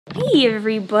Hey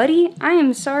everybody, I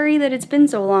am sorry that it's been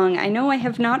so long. I know I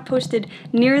have not posted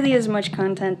nearly as much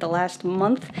content the last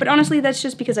month, but honestly that's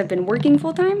just because I've been working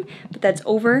full time, but that's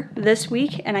over this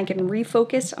week and I can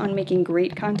refocus on making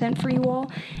great content for you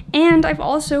all. And I've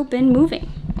also been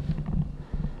moving.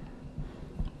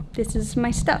 This is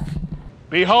my stuff.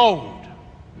 Behold,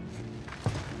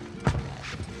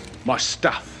 my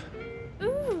stuff.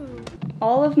 Ooh.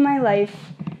 All of my life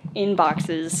in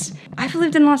boxes. I've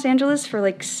lived in Los Angeles for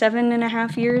like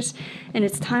 7.5 years and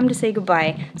it's time to say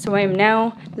goodbye. So I am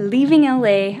now leaving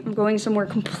LA. I'm going somewhere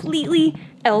completely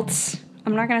else.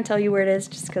 I'm not gonna tell you where it is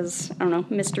just because, I don't know,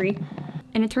 mystery.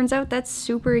 And it turns out that's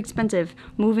super expensive.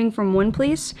 Moving from one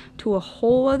place to a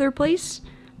whole other place,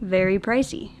 very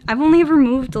pricey. I've only ever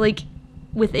moved like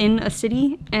within a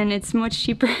city and it's much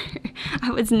cheaper.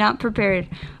 I was not prepared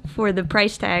for the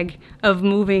price tag of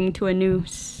moving to a new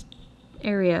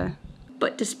area.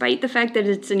 But despite the fact that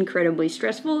it's incredibly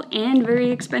stressful and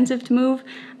very expensive to move,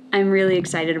 I'm really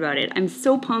excited about it. I'm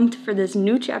so pumped for this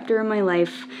new chapter in my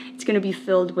life. It's gonna be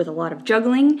filled with a lot of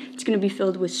juggling. It's gonna be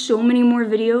filled with so many more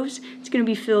videos. It's gonna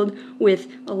be filled with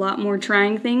a lot more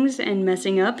trying things and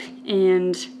messing up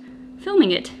and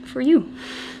filming it for you.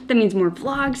 That means more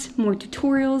vlogs, more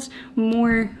tutorials,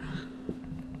 more...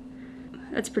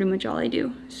 That's pretty much all I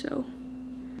do, so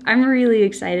I'm really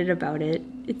excited about it.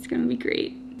 It's gonna be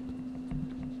great.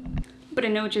 But I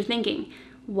know what you're thinking.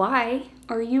 Why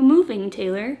are you moving,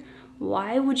 Taylor?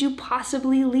 Why would you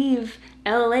possibly leave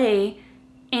LA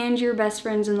and your best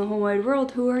friends in the whole wide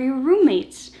world who are your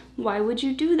roommates? Why would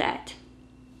you do that?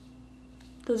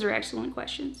 Those are excellent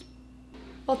questions.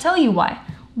 I'll tell you why.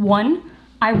 One,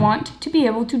 I want to be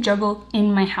able to juggle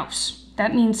in my house.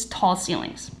 That means tall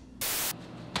ceilings.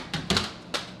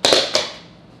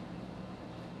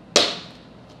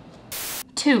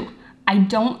 Two, I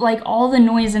don't like all the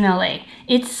noise in LA.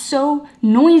 It's so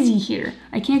noisy here.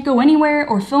 I can't go anywhere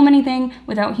or film anything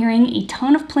without hearing a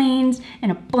ton of planes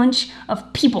and a bunch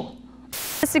of people.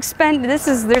 There's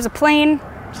a plane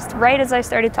just right as I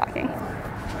started talking.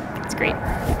 It's great.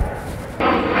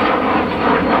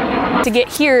 To get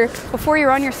here before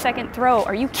you're on your second throw,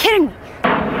 are you kidding me?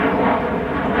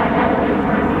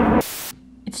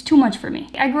 It's too much for me.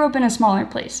 I grew up in a smaller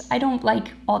place. I don't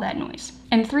like all that noise.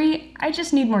 And three, I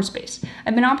just need more space.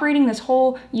 I've been operating this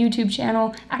whole YouTube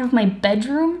channel out of my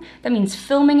bedroom. That means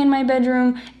filming in my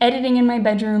bedroom, editing in my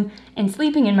bedroom, and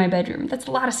sleeping in my bedroom. That's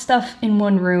a lot of stuff in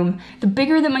one room. The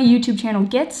bigger that my YouTube channel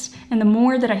gets, and the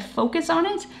more that I focus on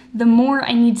it, the more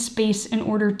I need space in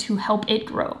order to help it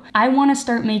grow. I want to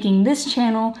start making this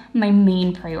channel my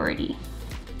main priority.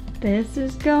 This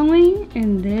is going,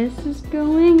 and this is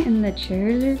going, and the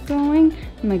chairs are going,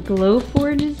 and my glow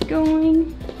forge is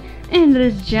going, and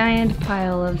this giant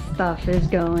pile of stuff is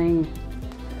going.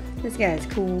 This guy's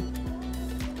cool.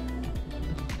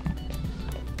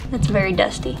 That's very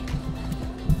dusty.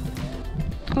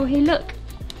 Oh, hey, look.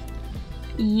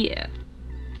 Yeah,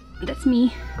 that's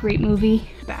me. Great movie.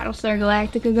 Battlestar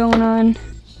Galactica going on,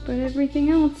 but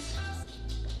everything else.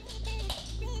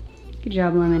 Good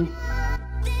job, Lemon.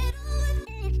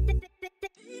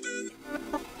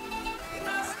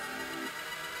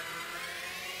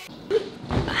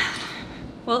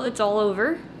 Well, it's all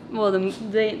over. Well, the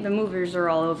movers are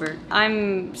all over.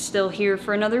 I'm still here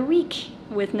for another week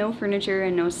with no furniture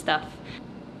and no stuff.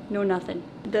 No nothing.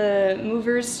 The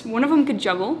movers, one of them could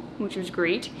juggle, which was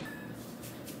great.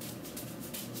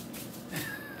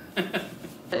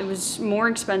 It was more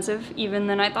expensive even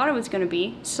than I thought it was gonna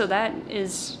be. So that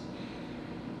is,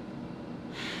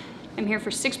 I'm here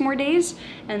for 6 more days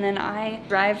and then I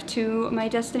drive to my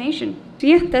destination. So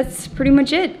yeah, that's pretty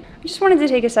much it. I just wanted to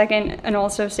take a second and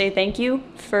also say thank you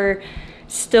for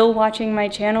still watching my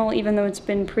channel even though it's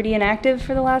been pretty inactive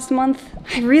for the last month.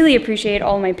 I really appreciate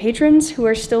all my patrons who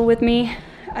are still with me.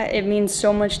 It means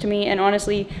so much to me, and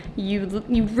honestly, you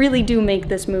really do make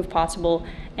this move possible.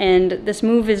 And this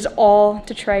move is all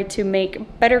to try to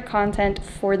make better content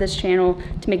for this channel,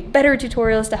 to make better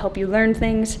tutorials to help you learn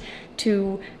things,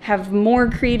 to have more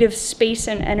creative space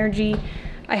and energy.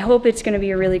 I hope it's going to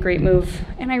be a really great move,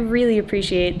 and I really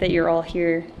appreciate that you're all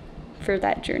here for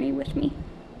that journey with me.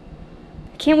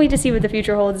 I can't wait to see what the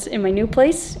future holds in my new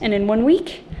place, and in 1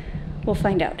 week, we'll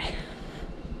find out.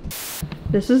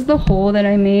 This is the hole that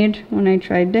I made when I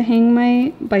tried to hang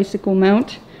my bicycle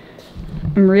mount.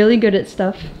 I'm really good at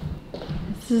stuff.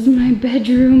 This is my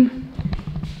bedroom.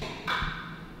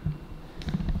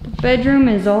 The bedroom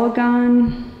is all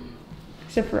gone,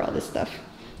 except for all this stuff.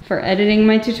 For editing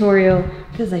my tutorial,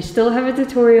 because I still have a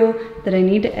tutorial that I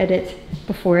need to edit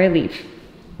before I leave.